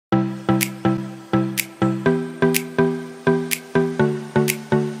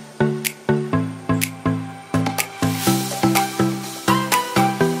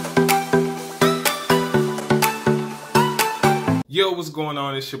what's going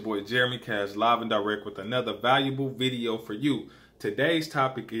on? It's your boy Jeremy Cash, live and direct with another valuable video for you. Today's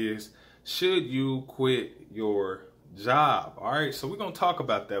topic is, should you quit your job? All right, so we're going to talk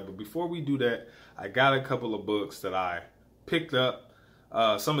about that. But before we do that, I got a couple of books that I picked up.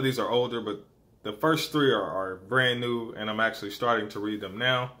 Some of these are older, but the first three are brand new, and I'm actually starting to read them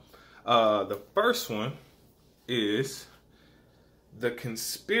now. The first one is The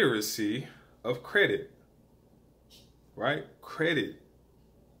Conspiracy of Credit. Right? Credit.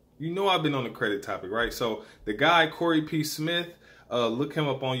 You know I've been on the credit topic, right? So the guy, Corey P. Smith, look him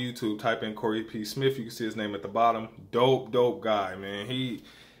up on YouTube. Type in Corey P. Smith. You can see his name at the bottom. Dope guy, man.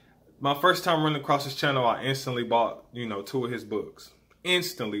 My first time running across his channel, I instantly bought, 2 of his books.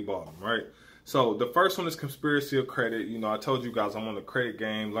 Instantly bought them, right? So the first one is Conspiracy of Credit. I told you guys I'm on the credit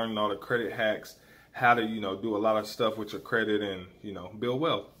game, learning all the credit hacks, how to, do a lot of stuff with your credit and, build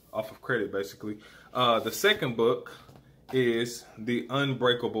wealth off of credit, basically. The second book is The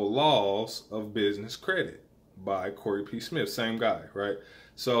Unbreakable Laws of Business Credit by Corey P. Smith, same guy, right?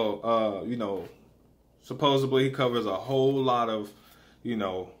 So, supposedly he covers a whole lot of,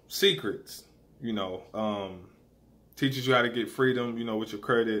 secrets, teaches you how to get freedom, with your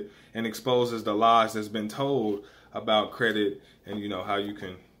credit, and exposes the lies that's been told about credit and, how you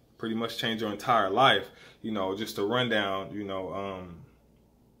can pretty much change your entire life. Just a rundown,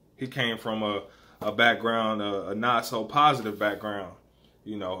 he came from a background, a not so positive background,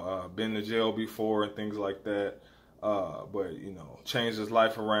 been to jail before and things like that. But, changed his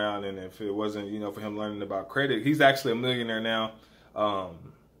life around. And if it wasn't, for him learning about credit, he's actually a millionaire now.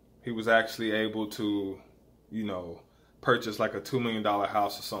 He was actually able to, purchase like a $2 million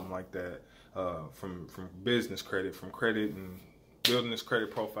house or something like that, from business credit, from credit and building his credit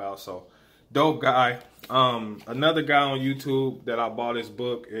profile. So dope guy. Another guy on YouTube that I bought his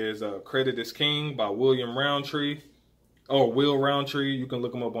book is Credit is King by William Roundtree. Or Will Roundtree. You can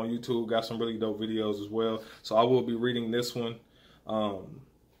look him up on YouTube. Got some really dope videos as well. So I will be reading this one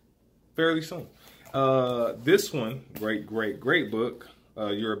fairly soon. This one, great book.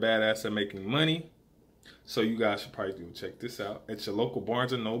 You're a Badass at Making Money. So you guys should probably check this out at your local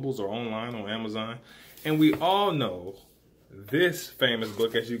Barnes & Nobles or online on Amazon. And we all know this famous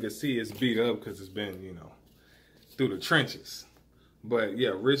book, as you can see, is beat up because it's been, through the trenches. But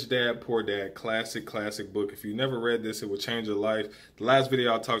yeah, Rich Dad, Poor Dad, classic book. If you never read this, it will change your life. The last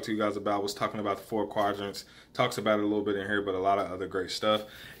video I talked to you guys about was talking about the 4 quadrants. Talks about it a little bit in here, but a lot of other great stuff.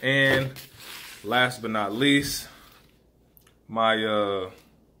 And last but not least, my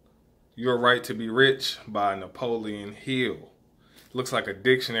Your Right to Be Rich by Napoleon Hill. Looks like a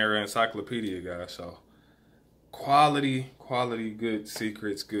dictionary encyclopedia, guys. So quality, good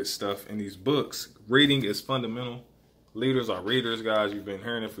secrets, good stuff in these books. Reading is fundamental. Leaders are readers, guys. You've been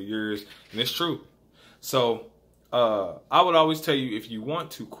hearing it for years, and it's true. So I would always tell you, if you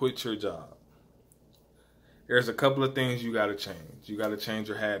want to quit your job, there's a couple of things you got to change. You got to change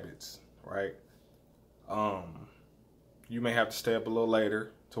your habits, right? You may have to stay up a little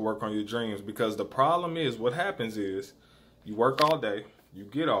later to work on your dreams, because the problem is, what happens is, you work all day, you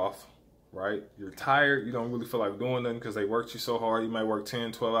get off, right? You're tired, you don't really feel like doing nothing because they worked you so hard. You might work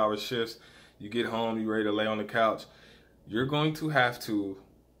 10, 12-hour shifts. You get home, you're ready to lay on the couch. You're going to have to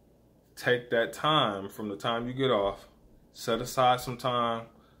take that time from the time you get off, set aside some time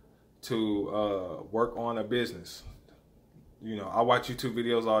to work on a business. I watch YouTube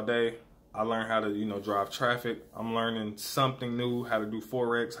videos all day. I learn how to, drive traffic. I'm learning something new, how to do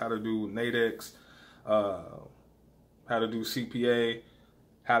Forex, how to do Nadex, how to do CPA,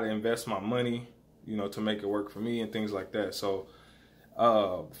 how to invest my money, to make it work for me and things like that. So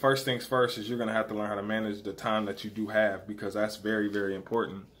first things first is you're going to have to learn how to manage the time that you do have, because that's very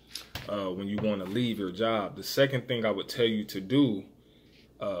important when you want to leave your job. The second thing I would tell you to do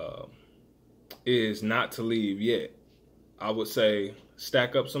is not to leave yet. I would say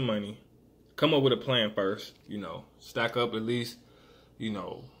stack up some money. Come up with a plan first, stack up at least,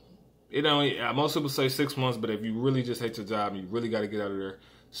 most people say 6 months, but if you really just hate your job and you really got to get out of there,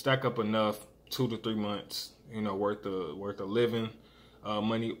 stack up enough 2 to 3 months, worth of living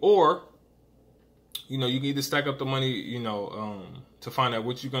money. Or, you can either stack up the money, to find out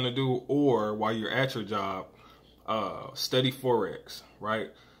what you're going to do, or while you're at your job, study Forex, right?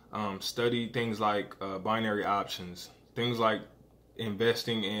 Study things like binary options, things like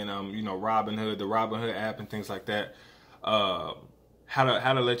investing in, Robinhood, the Robinhood app and things like that. How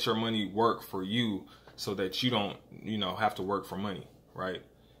to let your money work for you so that you don't, have to work for money, right?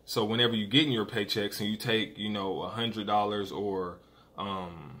 So whenever you get in your paychecks and you take, $100 or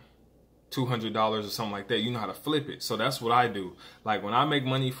 $200 or something like that, you know how to flip it. So that's what I do. Like when I make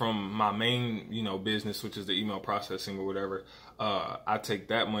money from my main, business, which is the email processing or whatever, I take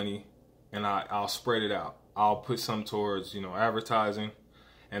that money and I'll spread it out. I'll put some towards, advertising,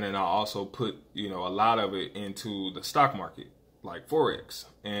 and then I'll also put, a lot of it into the stock market, like Forex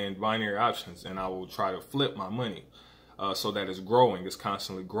and binary options, and I will try to flip my money so that it's growing, it's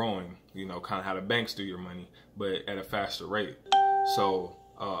constantly growing, kind of how the banks do your money, but at a faster rate. So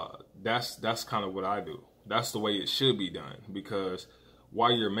that's kind of what I do. That's the way it should be done, because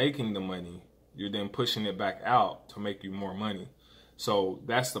while you're making the money, you're then pushing it back out to make you more money. So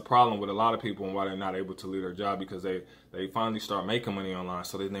that's the problem with a lot of people and why they're not able to leave their job, because they finally start making money online,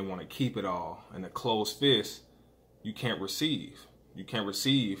 so then they want to keep it all. And a closed fist, you can't receive. You can't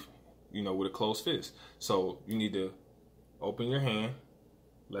receive, with a closed fist. So you need to open your hand,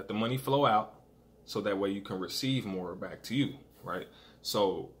 let the money flow out, so that way you can receive more back to you, right?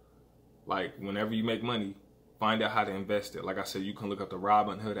 So, like, whenever you make money, find out how to invest it. Like I said, you can look up the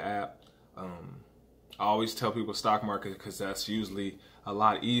Robinhood app. I always tell people stock market, because that's usually a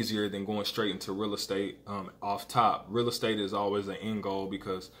lot easier than going straight into real estate off top. Real estate is always an end goal,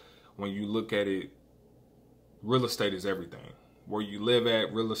 because when you look at it, real estate is everything. Where you live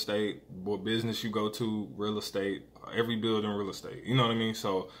at, real estate. What business you go to, real estate. Every building, real estate. You know what I mean?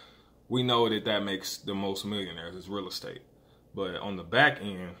 So we know that makes the most millionaires is real estate. But on the back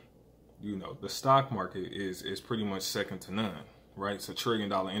end, the stock market is pretty much second to none, right? It's $1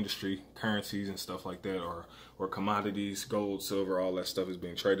 trillion industry, currencies and stuff like that, or commodities, gold, silver, all that stuff is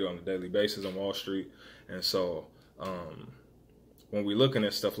being traded on a daily basis on Wall Street. And so when we're looking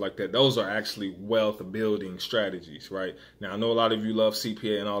at stuff like that, those are actually wealth building strategies, right? Now, I know a lot of you love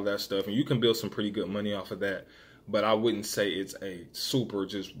CPA and all that stuff, and you can build some pretty good money off of that, but I wouldn't say it's a super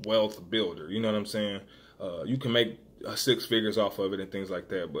just wealth builder. You know what I'm saying? You can make 6 figures off of it and things like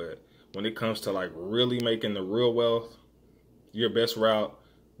that, but when it comes to like really making the real wealth, your best route,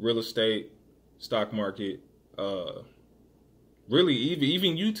 real estate, stock market, really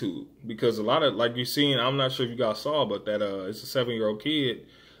even YouTube, because a lot of, like you've seen, I'm not sure if you guys saw, but that it's a 7-year-old kid.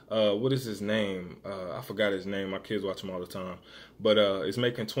 What is his name? I forgot his name. My kids watch him all the time, but it's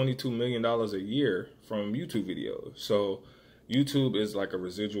making $22 million a year from YouTube videos. So YouTube is like a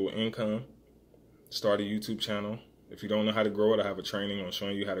residual income. Start a YouTube channel. If you don't know how to grow it, I have a training on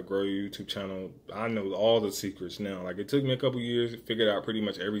showing you how to grow your YouTube channel. I know all the secrets now. Like, it took me a couple years to figure out pretty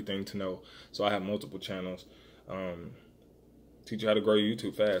much everything to know. So I have multiple channels. Teach you how to grow your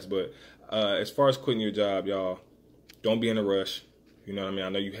YouTube fast. But as far as quitting your job, y'all, don't be in a rush. You know what I mean? I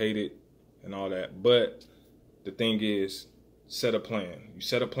know you hate it and all that. But the thing is, set a plan. You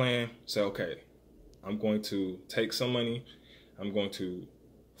set a plan, say, okay, I'm going to take some money. I'm going to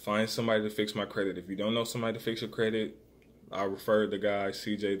find somebody to fix my credit. If you don't know somebody to fix your credit, I refer the guy,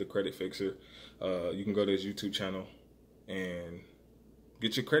 CJ, the credit fixer. You can go to his YouTube channel and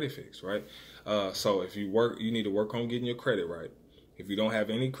get your credit fixed, right? So if you need to work on getting your credit right. If you don't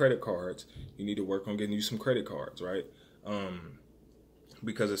have any credit cards, you need to work on getting you some credit cards, right?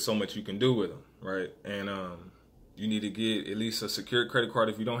 Because there's so much you can do with them, right? And you need to get at least a secured credit card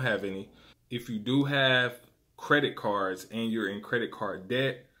if you don't have any. If you do have credit cards and you're in credit card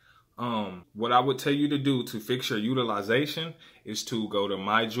debt, what I would tell you to do to fix your utilization is to go to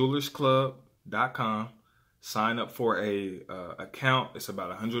myjewelersclub.com, sign up for a account. It's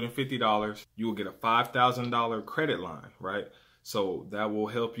about $150. You will get a $5,000 credit line, right? So that will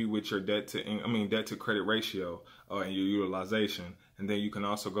help you with your debt to credit ratio and your utilization. And then you can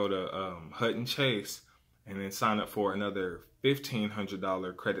also go to Hutton Chase and then sign up for another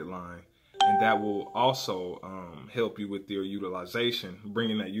 $1,500 credit line. And that will also help you with your utilization,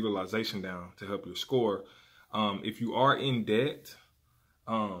 bringing that utilization down to help your score. If you are in debt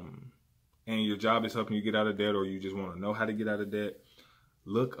and your job is helping you get out of debt, or you just want to know how to get out of debt,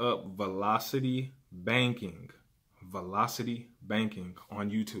 look up Velocity Banking on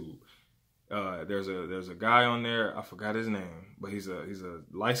YouTube. There's a guy on there, I forgot his name, but he's a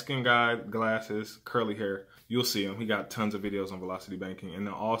light-skinned guy, glasses, curly hair. You'll see him. He got tons of videos on Velocity Banking. And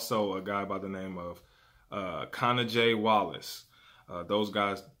then also a guy by the name of Connor J. Wallace. Those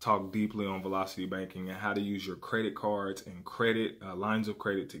guys talk deeply on Velocity Banking and how to use your credit cards and credit lines of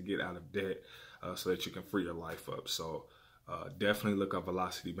credit to get out of debt so that you can free your life up. So definitely look up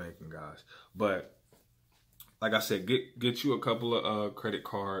Velocity Banking, guys. But like I said, get you a couple of credit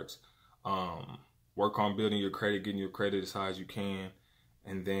cards. Work on building your credit, getting your credit as high as you can.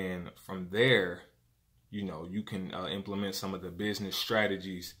 And then from there, you can implement some of the business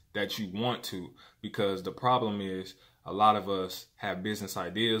strategies that you want to, because the problem is a lot of us have business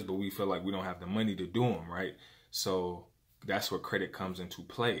ideas, but we feel like we don't have the money to do them, right? So that's where credit comes into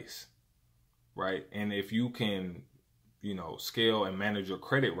place. right? And if you can, you know, scale and manage your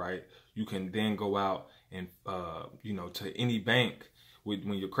credit right, you can then go out and, you know, to any bank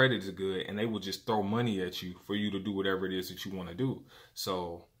when your credit is good, and they will just throw money at you for you to do whatever it is that you want to do.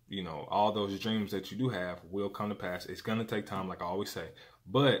 So, you know, all those dreams that you do have will come to pass. It's going to take time, like I always say,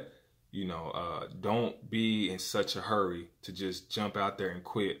 but you know, don't be in such a hurry to just jump out there and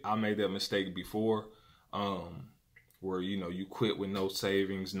quit. I made that mistake before, where, you know, you quit with no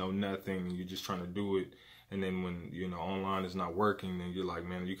savings, no nothing, and you're just trying to do it. And then when, you know, online is not working, then you're like,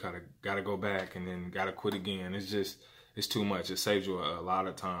 man, you gotta go back and then gotta quit again. It's just, it's too much. It saves you a lot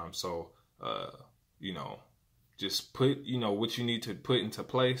of time. So, you know, just put, you know, what you need to put into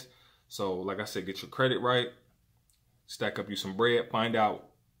place. So like I said, get your credit right, stack up you some bread, find out,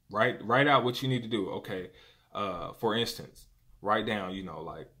 write out what you need to do. Okay. For instance, write down, you know,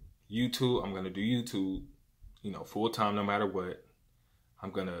 like YouTube, I'm going to do YouTube, you know, full time, no matter what.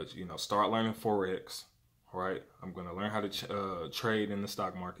 I'm going to, you know, start learning Forex, right? I'm going to learn how to trade in the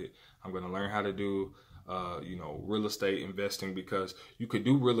stock market. I'm going to learn how to do, you know, real estate investing, because you could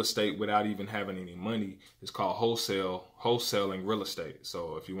do real estate without even having any money. It's called wholesaling real estate.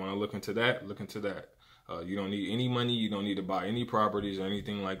 So if you want to look into that, look into that. You don't need any money. You don't need to buy any properties or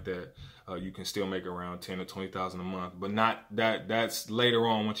anything like that. You can still make around 10 or 20,000 a month, but not that. That's later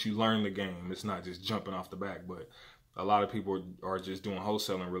on once you learn the game. It's not just jumping off the back. But a lot of people are just doing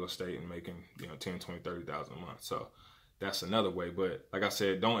wholesaling real estate and making, you know, 10, 20, 30,000 a month. So that's another way. But like I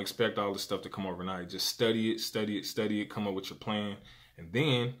said, don't expect all this stuff to come overnight. Just study it, come up with your plan. And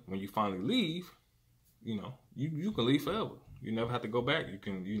then when you finally leave, you know, you can leave forever. You never have to go back. You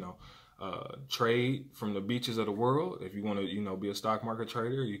can, you know, trade from the beaches of the world. If you want to, you know, be a stock market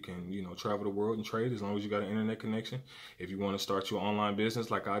trader, you can, you know, travel the world and trade as long as you got an internet connection. If you want to start your online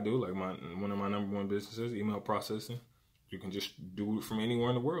business like I do, like one of my #1 businesses, email processing, you can just do it from anywhere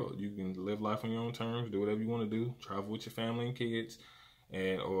in the world. You can live life on your own terms, do whatever you want to do, travel with your family and kids,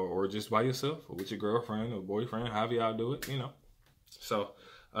 and or just by yourself or with your girlfriend or boyfriend, however y'all do it, you know. So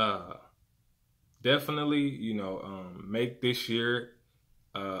definitely, you know, make this year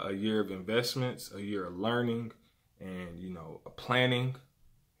a year of investments, a year of learning, and, you know, planning.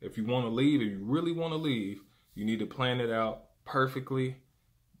 If you want to leave, if you really want to leave, you need to plan it out perfectly,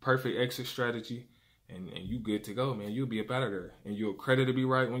 perfect exit strategy, and you good to go, man. You'll be up out of there, and your credit will be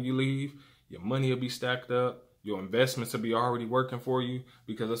right when you leave. Your money will be stacked up. Your investments will be already working for you,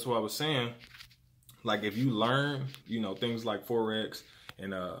 because that's what I was saying. Like, if you learn, you know, things like Forex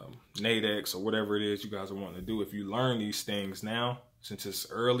and Nadex or whatever it is you guys are wanting to do, if you learn these things now, since it's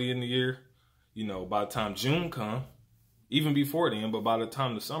early in the year, you know, by the time June comes, even before then, but by the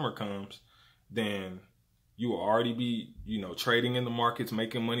time the summer comes, then you will already be, you know, trading in the markets,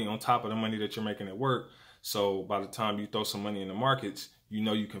 making money on top of the money that you're making at work. So by the time you throw some money in the markets, you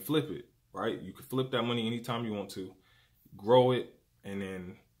know you can flip it, right? You can flip that money anytime you want to, grow it, and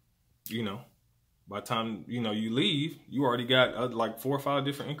then, you know, by the time, you know, you leave, you already got like 4 or 5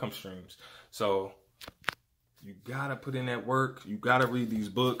 different income streams. So you gotta put in that work. You gotta read these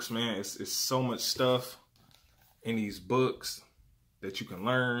books, man. It's so much stuff in these books that you can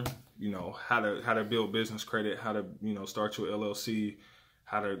learn. You know, how to build business credit, how to, you know, start your LLC,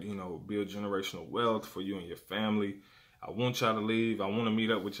 how to, you know, build generational wealth for you and your family. I want y'all to leave. I want to meet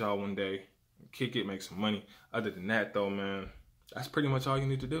up with y'all one day, kick it, make some money. Other than that, though, man, that's pretty much all you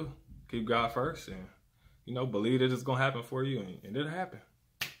need to do. Keep God first, and, you know, believe that it's gonna happen for you, and it'll happen.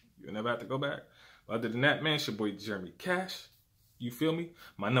 You'll never have to go back. Other than that, man, it's your boy Jeremy Cash. You feel me?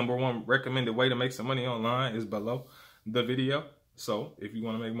 My #1 recommended way to make some money online is below the video. So if you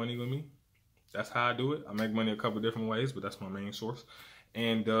want to make money with me, that's how I do it. I make money a couple different ways, but that's my main source.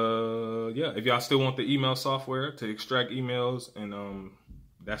 And yeah, if y'all still want the email software to extract emails, and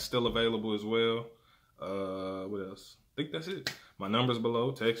that's still available as well. What else? I think that's it. My number's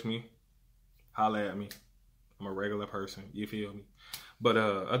below. Text me. Holla at me. I'm a regular person. You feel me? But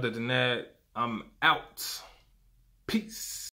other than that, I'm out. Peace.